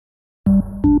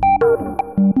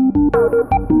Hi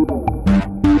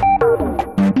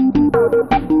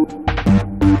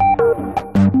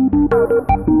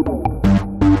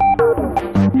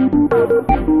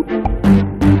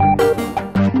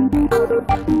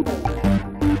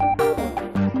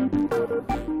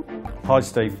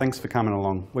Steve, thanks for coming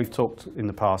along. We've talked in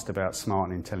the past about smart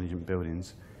and intelligent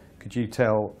buildings. Could you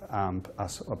tell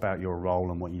us about your role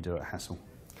and what you do at Hassell?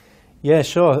 Yeah,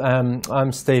 sure.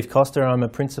 I'm Steve Costa. I'm a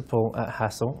principal at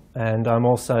Hassell, and I'm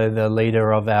also the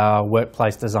leader of our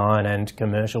workplace design and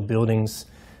commercial buildings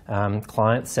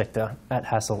client sector at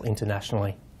Hassell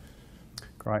internationally.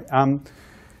 Great.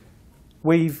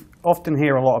 We've often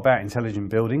hear a lot about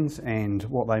intelligent buildings and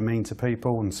what they mean to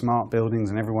people, and smart buildings,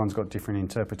 and everyone's got different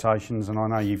interpretations, and I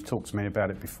know you've talked to me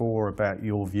about it before, about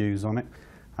your views on it,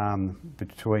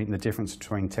 between the difference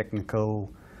between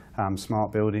technical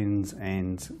smart buildings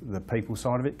and the people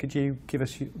side of it. Could you give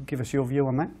us your view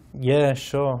on that? Yeah,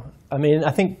 sure. I mean, I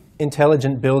think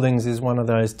intelligent buildings is one of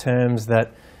those terms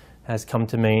that has come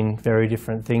to mean very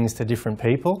different things to different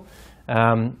people.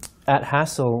 At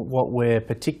Hassell, what we're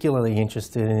particularly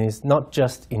interested in is not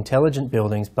just intelligent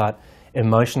buildings, but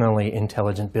emotionally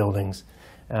intelligent buildings.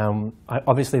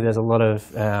 Obviously, there's a lot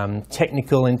of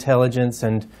technical intelligence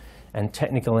and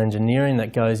technical engineering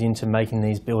that goes into making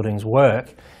these buildings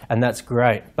work, and that's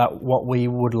great. But what we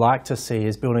would like to see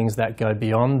is buildings that go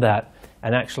beyond that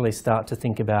and actually start to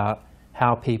think about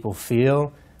how people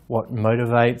feel, what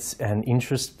motivates and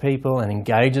interests people and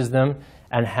engages them,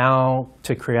 and how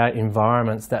to create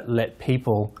environments that let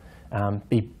people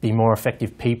be more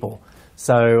effective people.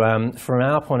 So from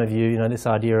our point of view, this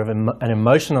idea of an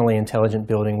emotionally intelligent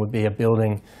building would be a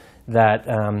building that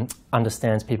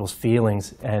understands people's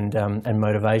feelings and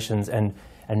motivations and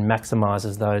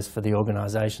maximises those for the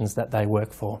organisations that they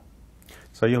work for.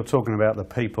 So you're talking about the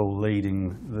people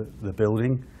leading the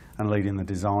building and leading the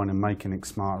design and making it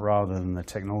smart, rather than the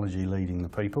technology leading the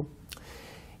people?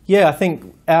 Yeah, I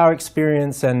think our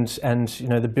experience and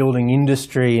the building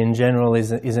industry in general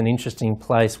is an interesting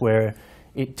place where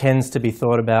it tends to be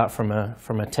thought about from a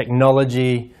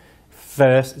technology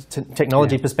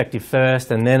perspective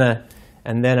first, and then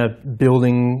a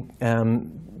building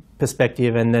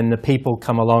perspective, and then the people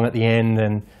come along at the end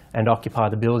and occupy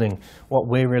the building. What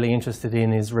we're really interested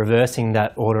in is reversing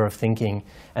that order of thinking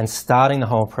and starting the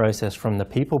whole process from the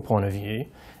people point of view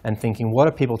and thinking, what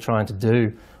are people trying to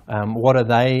do? What are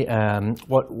they?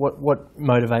 What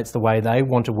motivates the way they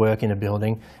want to work in a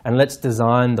building? And let's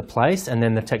design the place and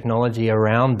then the technology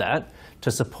around that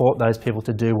to support those people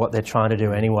to do what they're trying to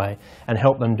do anyway, and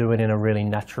help them do it in a really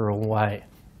natural way.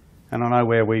 And I know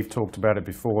where we've talked about it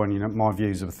before, and my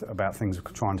views about things are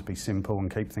trying to be simple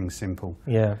and keep things simple.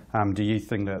 Yeah. Do you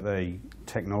think that the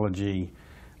technology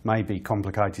may be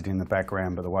complicated in the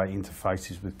background, but the way it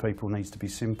interfaces with people needs to be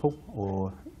simple,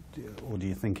 or do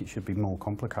you think it should be more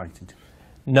complicated?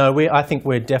 No, I think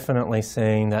we're definitely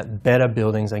seeing that better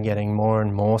buildings are getting more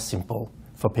and more simple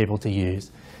for people to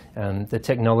use. The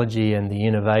technology and the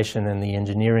innovation and the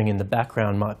engineering in the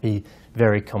background might be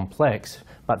very complex,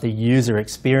 but the user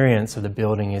experience of the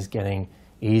building is getting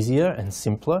easier and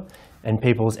simpler, and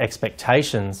people's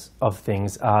expectations of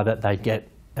things are that they get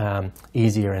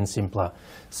easier and simpler.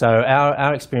 So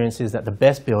our experience is that the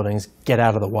best buildings get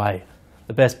out of the way.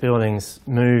 The best buildings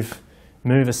move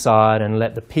aside and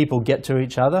let the people get to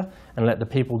each other and let the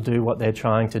people do what they're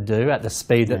trying to do at the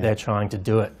speed that they're trying to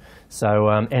do it. So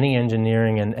any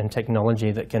engineering and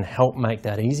technology that can help make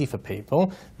that easy for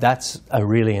people, that's a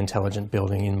really intelligent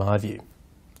building in my view.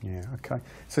 Yeah, okay.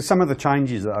 So some of the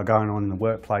changes that are going on in the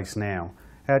workplace now,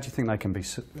 how do you think they can be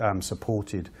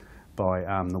supported by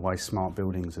the way smart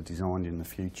buildings are designed in the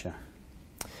future?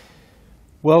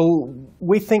 Well,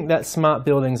 we think that smart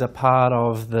buildings are part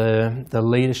of the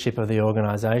leadership of the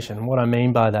organisation. What I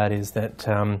mean by that is that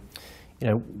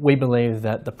we believe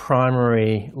that the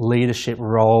primary leadership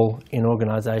role in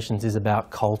organisations is about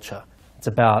culture. It's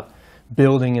about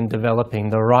building and developing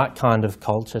the right kind of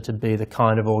culture to be the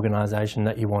kind of organisation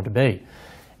that you want to be.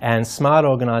 And smart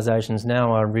organisations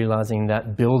now are realising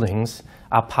that buildings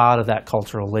are part of that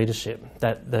cultural leadership,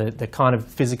 that the kind of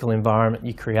physical environment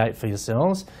you create for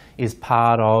yourselves is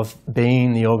part of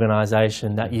being the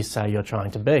organisation that you say you're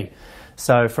trying to be.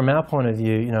 So from our point of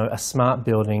view, a smart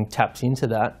building taps into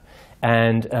that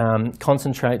and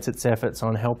concentrates its efforts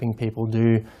on helping people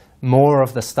do more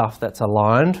of the stuff that's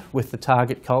aligned with the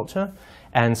target culture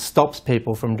and stops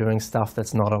people from doing stuff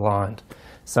that's not aligned.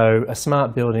 So a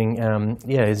smart building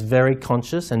is very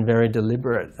conscious and very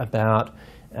deliberate about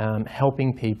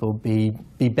helping people be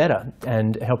better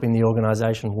and helping the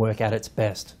organisation work at its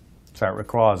best. So it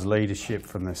requires leadership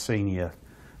from the senior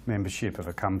membership of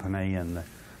a company and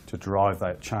to drive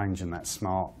that change and that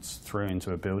smarts through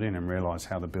into a building and realise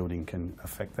how the building can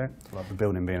affect that, like the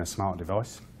building being a smart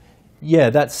device?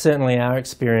 Yeah, that's certainly our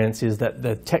experience, is that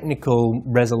the technical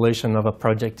resolution of a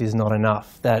project is not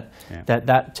enough. That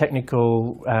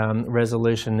technical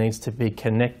resolution needs to be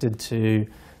connected to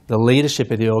the leadership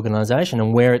of the organisation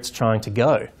and where it's trying to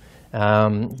go.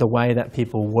 The way that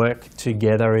people work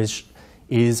together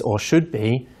is or should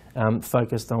be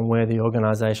focused on where the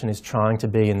organisation is trying to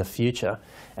be in the future,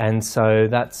 and so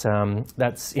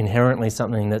that's inherently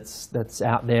something that's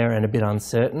out there and a bit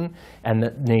uncertain, and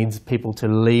that needs people to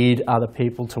lead other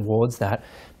people towards that.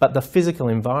 But the physical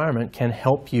environment can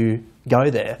help you go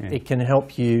there. Yeah. It can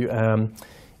help you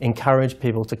encourage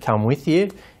people to come with you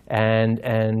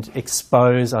and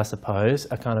expose, I suppose,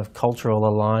 a kind of cultural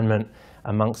alignment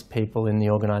amongst people in the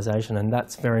organisation, and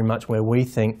that's very much where we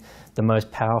think the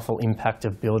most powerful impact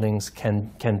of buildings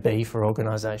can be for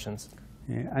organisations.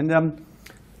 Yeah, and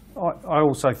I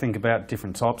also think about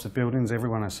different types of buildings.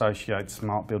 Everyone associates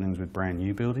smart buildings with brand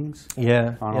new buildings.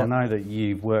 Yeah, and I know that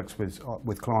you've worked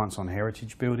with clients on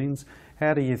heritage buildings.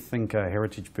 How do you think a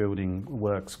heritage building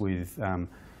works with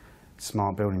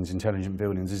smart buildings, intelligent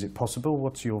buildings? Is it possible?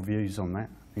 What's your views on that,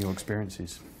 your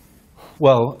experiences?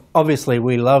 Well, obviously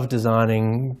we love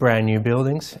designing brand new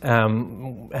buildings,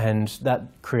 and that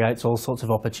creates all sorts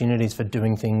of opportunities for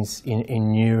doing things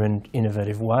in new and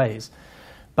innovative ways.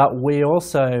 But we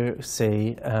also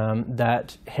see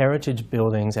that heritage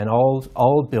buildings and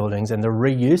old buildings and the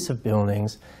reuse of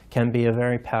buildings can be a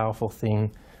very powerful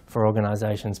thing for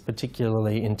organisations,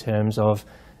 particularly in terms of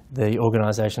the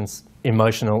organisation's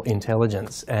emotional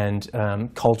intelligence and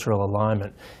cultural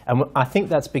alignment. And I think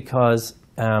that's because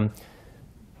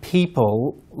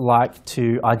people like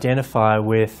to identify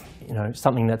with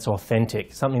something that's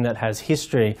authentic, something that has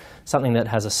history, something that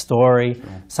has a story,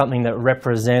 something that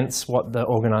represents what the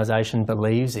organisation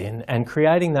believes in. And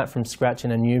creating that from scratch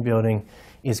in a new building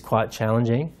is quite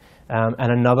challenging. And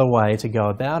another way to go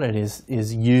about it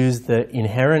is use the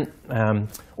inherent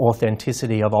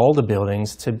authenticity of older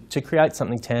buildings to create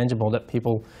something tangible that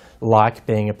people like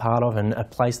being a part of and a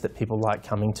place that people like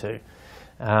coming to.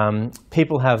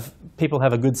 People have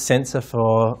a good sensor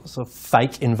for sort of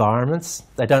fake environments.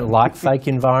 They don't like fake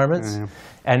environments,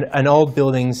 and old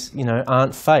buildings,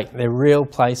 aren't fake. They're real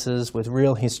places with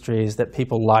real histories that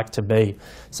people like to be.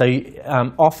 So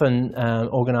often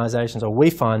organisations, or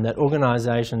we find that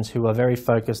organisations who are very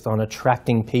focused on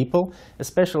attracting people,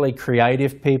 especially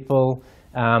creative people,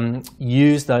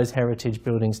 use those heritage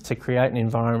buildings to create an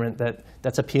environment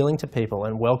that's appealing to people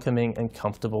and welcoming and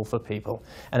comfortable for people.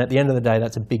 And at the end of the day,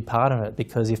 that's a big part of it,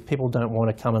 because if people don't want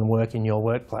to come and work in your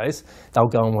workplace, they'll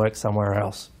go and work somewhere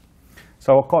else.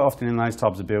 So quite often in those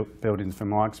types of buildings, from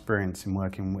my experience in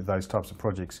working with those types of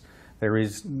projects, there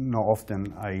is not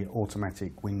often a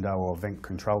automatic window or vent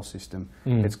control system.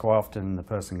 It's quite often the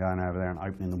person going over there and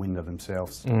opening the window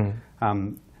themselves.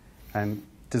 And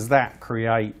does that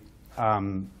create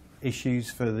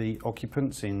issues for the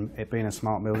occupants in it being a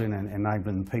smart building and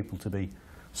enabling people to be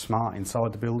smart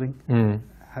inside the building?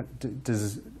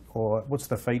 Or what's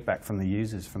the feedback from the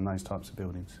users from those types of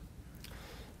buildings?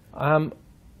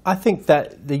 I think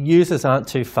that the users aren't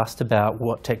too fussed about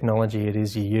what technology it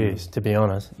is you use, to be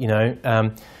honest.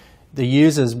 The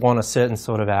users want a certain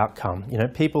sort of outcome.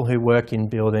 People who work in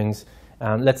buildings,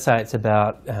 let's say it's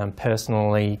about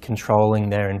personally controlling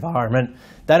their environment,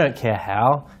 they don't care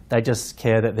how, they just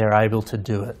care that they're able to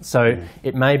do it. So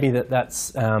it may be that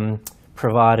that's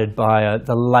provided by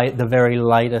the very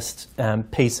latest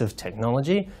piece of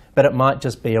technology, but it might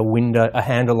just be a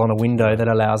handle on a window that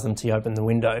allows them to open the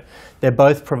window. They're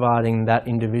both providing that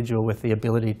individual with the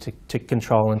ability to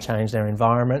control and change their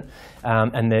environment,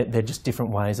 and they're just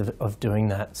different ways of doing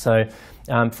that. So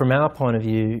from our point of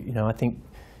view, I think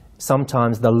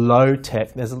sometimes the low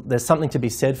tech, there's something to be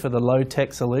said for the low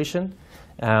tech solution.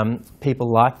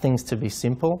 People like things to be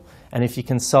simple, and if you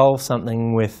can solve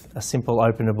something with a simple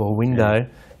openable window,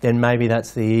 then maybe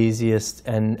that's the easiest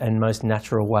and most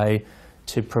natural way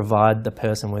to provide the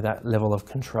person with that level of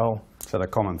control. So the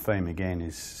common theme again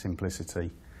is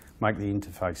simplicity. Make the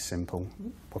interface simple.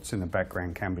 What's in the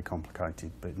background can be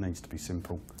complicated, but it needs to be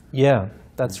simple. Yeah,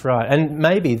 that's right. And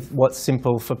maybe what's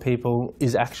simple for people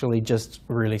is actually just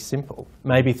really simple.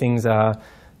 Maybe things are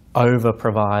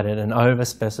over-provided and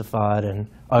over-specified and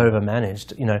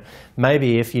over-managed.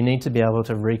 Maybe if you need to be able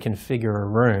to reconfigure a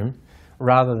room,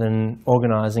 rather than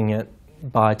organising it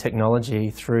by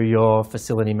technology through your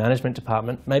facility management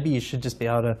department, maybe you should just be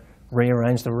able to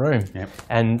rearrange the room. Yep.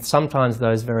 And sometimes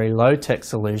those very low-tech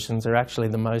solutions are actually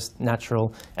the most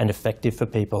natural and effective for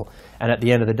people. And at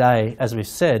the end of the day, as we've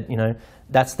said, you know,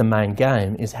 that's the main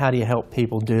game, is how do you help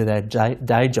people do their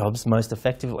day jobs most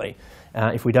effectively?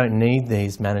 If we don't need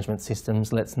these management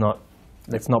systems, let's not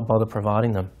bother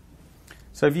providing them.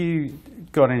 So have you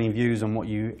got any views on what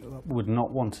you would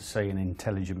not want to see in an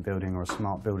intelligent building or a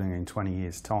smart building in 20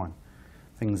 years' time?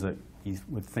 Things that you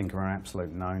would think are an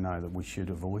absolute no-no that we should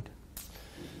avoid?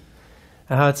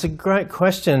 It's a great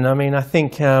question. I mean, I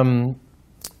think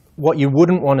what you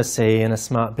wouldn't want to see in a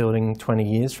smart building 20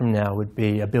 years from now would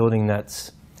be a building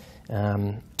that's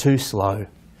too slow,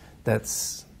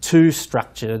 that's too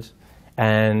structured,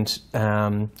 and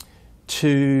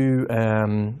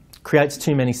creates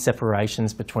too many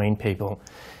separations between people.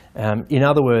 In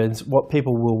other words, what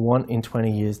people will want in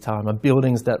 20 years' time are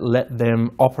buildings that let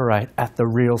them operate at the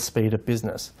real speed of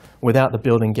business without the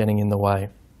building getting in the way.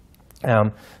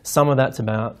 Some of that's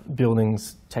about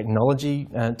buildings'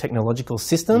 technological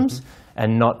systems,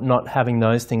 and not having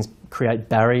those things create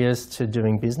barriers to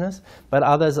doing business. But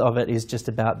others of it is just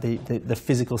about the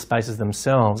physical spaces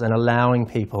themselves and allowing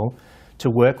people to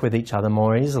work with each other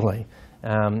more easily.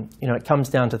 You know, it comes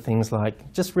down to things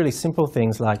like, just really simple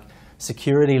things like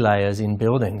security layers in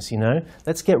buildings, you know.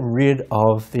 Let's get rid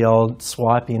of the old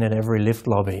swipe in at every lift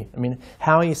lobby. I mean,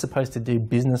 how are you supposed to do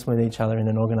business with each other in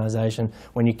an organisation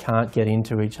when you can't get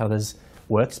into each other's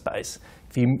workspace?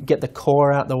 If you get the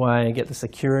core out the way, get the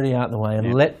security out the way,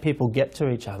 and let people get to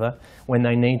each other when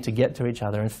they need to get to each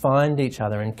other and find each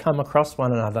other and come across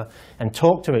one another and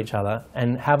talk to each other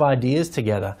and have ideas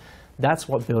together, that's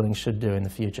what buildings should do in the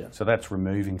future. So that's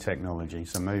removing technology,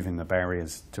 so moving the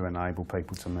barriers to enable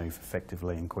people to move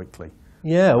effectively and quickly.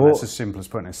 Yeah, well, that's as simple as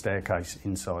putting a staircase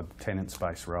inside the tenant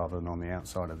space rather than on the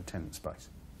outside of the tenant space.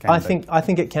 I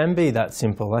think it can be that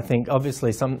simple. I think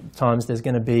obviously sometimes there's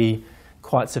going to be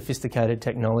quite sophisticated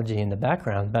technology in the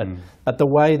background, but the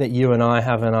way that you and I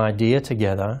have an idea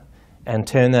together and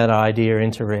turn that idea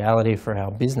into reality for our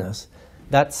business,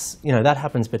 that's, you know, that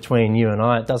happens between you and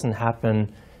I. It doesn't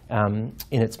happen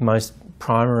in its most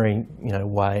primary, you know,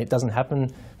 way. It doesn't happen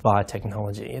via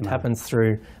technology. It happens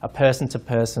through a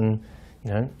person-to-person,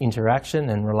 you know,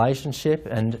 interaction and relationship.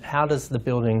 And how does the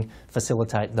building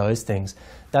facilitate those things?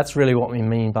 That's really what we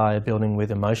mean by a building with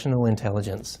emotional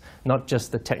intelligence, not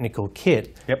just the technical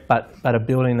kit, but a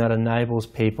building that enables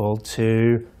people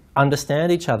to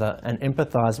understand each other and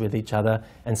empathise with each other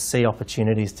and see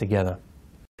opportunities together.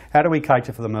 How do we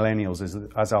cater for the millennials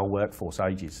as our workforce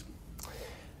ages?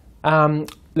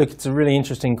 Look, it's a really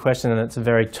interesting question, and it's a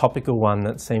very topical one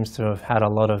that seems to have had a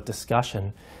lot of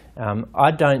discussion. I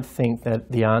don't think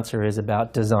that the answer is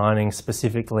about designing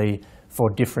specifically for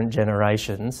different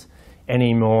generations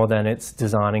any more than it's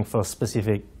designing for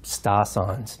specific star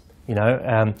signs. You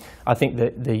know, I think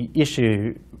that the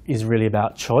issue is really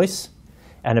about choice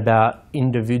and about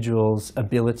individuals'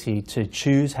 ability to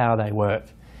choose how they work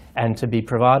and to be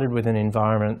provided with an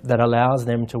environment that allows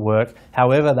them to work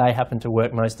however they happen to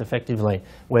work most effectively,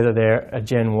 whether they're a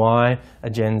Gen Y, a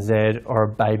Gen Z, or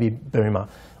a baby boomer.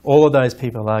 All of those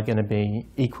people are going to be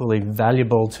equally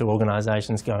valuable to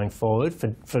organisations going forward,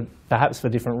 perhaps for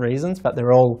different reasons, but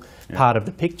they're all part of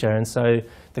the picture. And so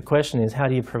the question is, how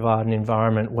do you provide an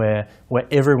environment where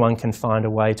everyone can find a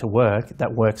way to work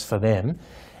that works for them,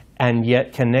 and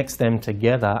yet connects them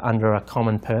together under a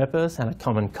common purpose and a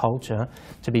common culture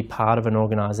to be part of an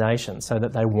organisation so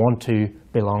that they want to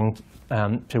belong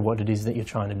to what it is that you're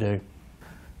trying to do.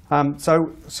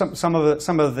 So some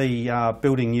of the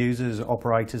building users,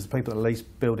 operators, people that lease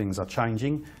buildings are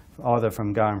changing, either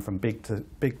from going from big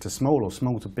to small or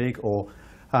small to big, or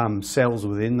cells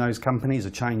within those companies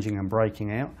are changing and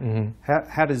breaking out.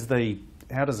 How does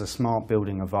a smart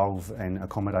building evolve and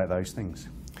accommodate those things?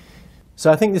 So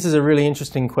I think this is a really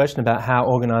interesting question about how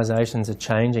organisations are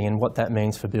changing and what that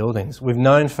means for buildings. We've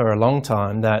known for a long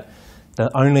time that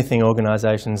the only thing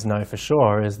organisations know for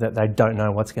sure is that they don't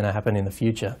know what's going to happen in the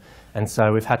future. And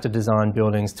so we've had to design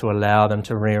buildings to allow them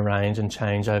to rearrange and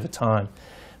change over time.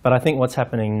 But I think what's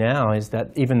happening now is that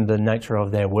even the nature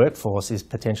of their workforce is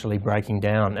potentially breaking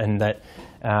down, and that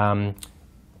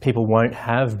people won't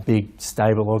have big,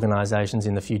 stable organisations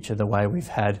in the future the way we've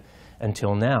had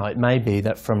until now. It may be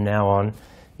that from now on,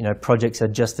 you know, projects are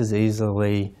just as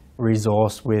easily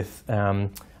resourced with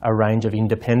a range of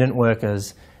independent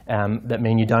workers that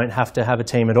mean you don't have to have a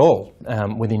team at all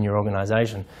within your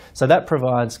organisation. So that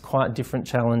provides quite different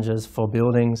challenges for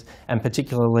buildings, and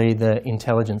particularly the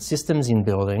intelligent systems in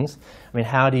buildings. I mean,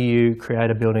 how do you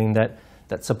create a building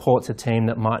that supports a team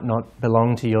that might not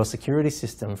belong to your security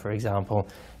system, for example?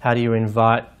 How do you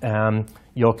invite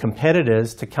your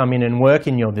competitors to come in and work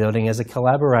in your building as a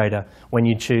collaborator when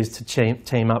you choose to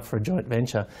team up for a joint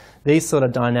venture. These sort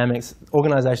of dynamics,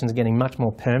 organisations are getting much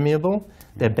more permeable,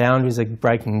 their boundaries are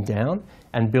breaking down,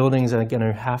 and buildings are going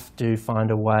to have to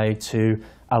find a way to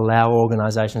allow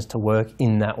organisations to work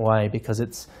in that way, because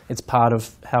it's part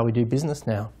of how we do business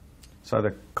now. So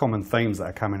the common themes that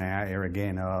are coming out here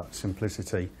again are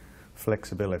simplicity,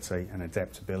 flexibility and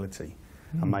adaptability,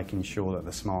 and making sure that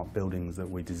the smart buildings that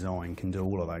we design can do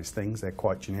all of those things. They're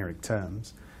quite generic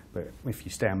terms, but if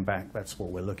you stand back, that's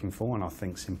what we're looking for, and I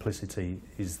think simplicity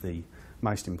is the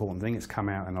most important thing. It's come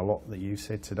out in a lot that you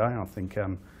said today, and I think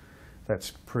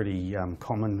that's pretty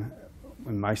common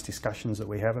in most discussions that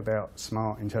we have about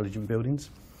smart, intelligent buildings.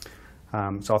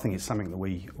 So I think it's something that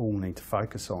we all need to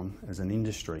focus on as an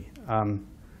industry.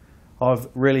 I've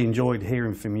really enjoyed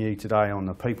hearing from you today on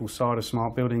the people side of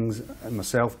smart buildings. And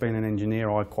myself, being an engineer,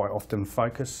 I quite often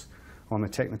focus on the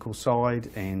technical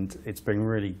side, and it's been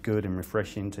really good and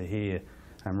refreshing to hear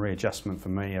readjustment for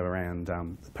me around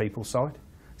the people side.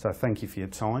 So thank you for your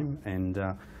time, and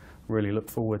really look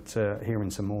forward to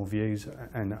hearing some more views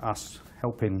and us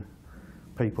helping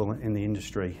people in the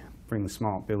industry bring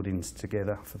smart buildings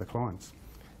together for the clients.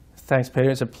 Thanks, Peter.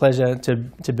 It's a pleasure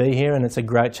to be here, and it's a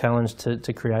great challenge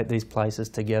to create these places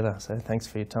together. So thanks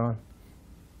for your time.